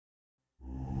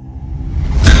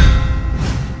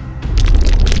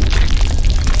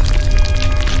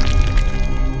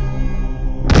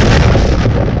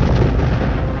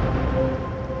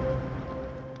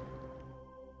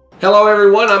Hello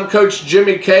everyone, I'm Coach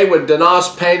Jimmy K with Denas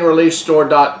Pain Relief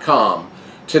Store.com.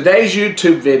 Today's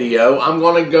YouTube video, I'm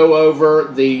going to go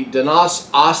over the Denas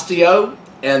Osteo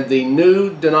and the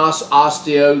new Denas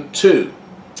Osteo 2.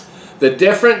 The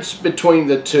difference between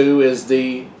the two is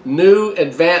the new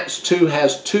Advanced 2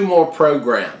 has two more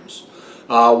programs.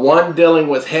 One dealing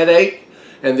with headache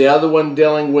and the other one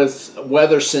dealing with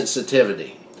weather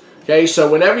sensitivity. Okay,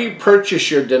 so whenever you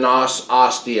purchase your Denas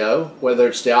Osteo, whether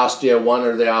it's the Osteo 1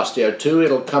 or the Osteo 2,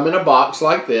 it'll come in a box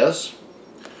like this.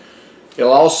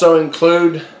 It'll also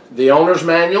include the owner's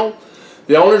manual.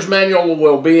 The owner's manual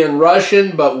will be in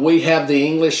Russian, but we have the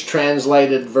English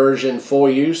translated version for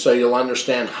you so you'll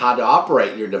understand how to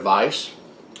operate your device.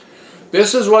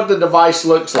 This is what the device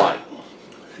looks like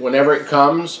whenever it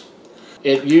comes.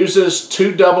 It uses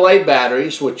two AA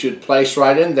batteries, which you'd place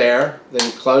right in there,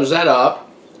 then close that up.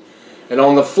 And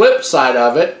on the flip side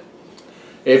of it,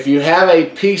 if you have a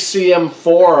PCM4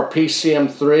 or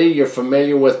PCM3, you're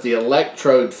familiar with the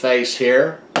electrode face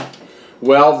here.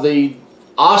 Well, the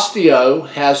Osteo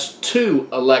has two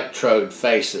electrode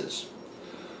faces.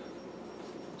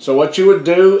 So what you would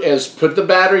do is put the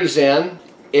batteries in.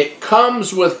 It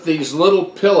comes with these little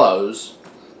pillows.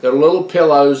 They're little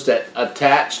pillows that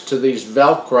attach to these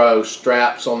Velcro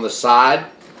straps on the side,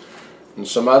 and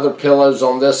some other pillows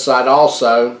on this side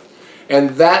also.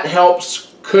 And that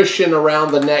helps cushion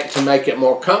around the neck to make it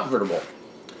more comfortable.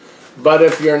 But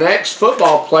if you're an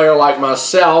ex-football player like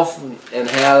myself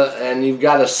and you've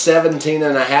got a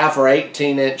 17.5 or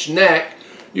 18-inch neck,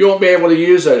 you won't be able to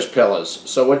use those pillows.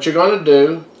 So what you're going to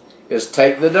do is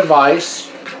take the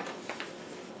device,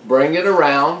 bring it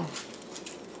around,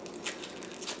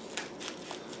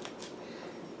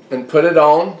 and put it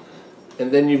on,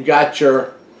 and then you've got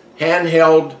your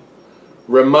handheld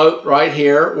remote right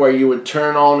here where you would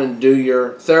turn on and do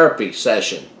your therapy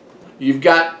session. You've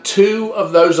got two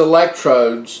of those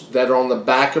electrodes that are on the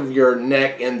back of your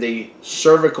neck in the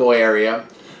cervical area,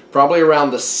 probably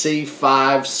around the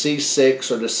C5,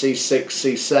 C6, or the C6,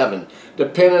 C7,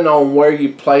 depending on where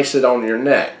you place it on your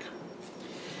neck.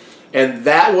 And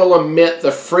that will emit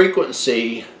the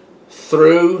frequency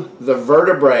through the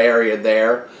vertebra area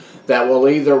there that will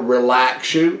either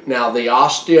relax you. Now the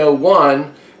Osteo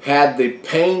 1 had the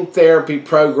pain therapy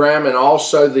program and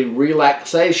also the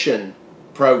relaxation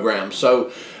program.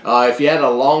 So if you had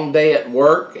a long day at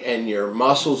work and your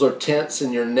muscles are tense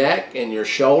in your neck and your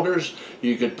shoulders,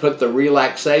 you could put the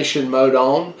relaxation mode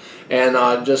on and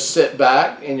just sit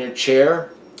back in your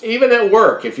chair. Even at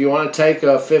work, if you want to take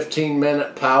a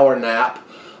 15-minute power nap,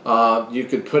 you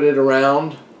could put it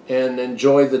around and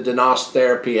enjoy the Denas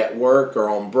therapy at work or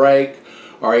on break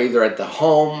or either at the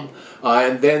home.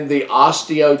 And then the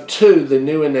Osteo 2, the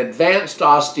new and advanced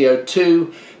Osteo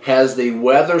 2, has the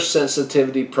weather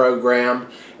sensitivity program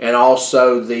and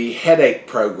also the headache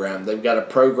program. They've got a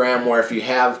program where if you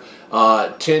have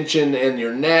tension in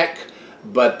your neck,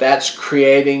 but that's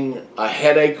creating a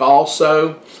headache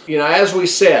also. You know, as we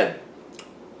said,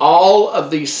 all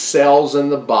of these cells in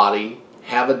the body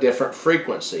have a different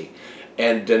frequency.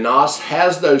 And Denas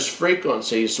has those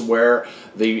frequencies where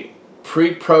the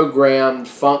pre-programmed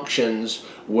functions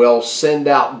will send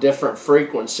out different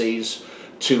frequencies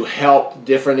to help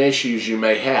different issues you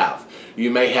may have.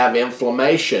 You may have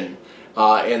inflammation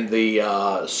in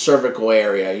the cervical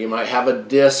area. You might have a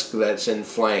disc that's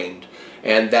inflamed,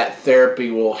 and that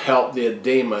therapy will help the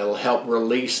edema. It'll help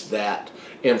release that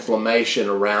inflammation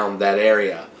around that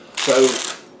area. So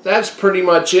that's pretty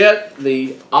much it.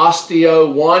 The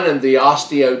Osteo 1 and the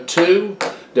Osteo 2,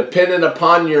 depending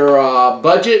upon your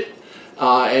budget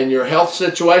and your health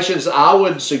situations, I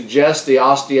would suggest the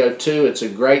Osteo 2. It's a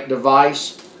great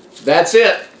device. That's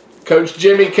it. Coach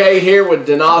Jimmy K here with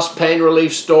Denas Pain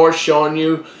Relief Store, showing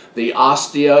you the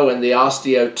Osteo and the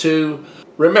Osteo 2.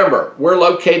 Remember, we're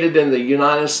located in the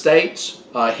United States,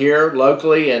 here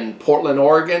locally in Portland,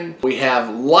 Oregon. We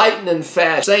have lightning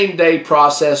fast same-day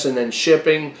processing and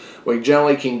shipping. We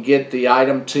generally can get the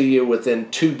item to you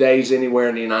within 2 days anywhere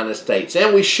in the United States.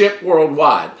 And we ship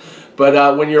worldwide.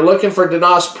 But when you're looking for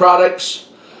Denas Products,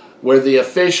 we're the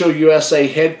official USA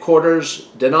headquarters,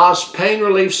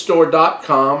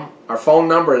 DenasPainReliefStore.com. Our phone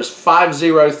number is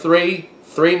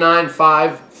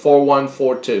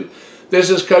 503-395-4142. This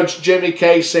is Coach Jimmy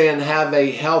K saying have a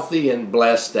healthy and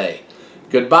blessed day.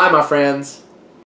 Goodbye, my friends.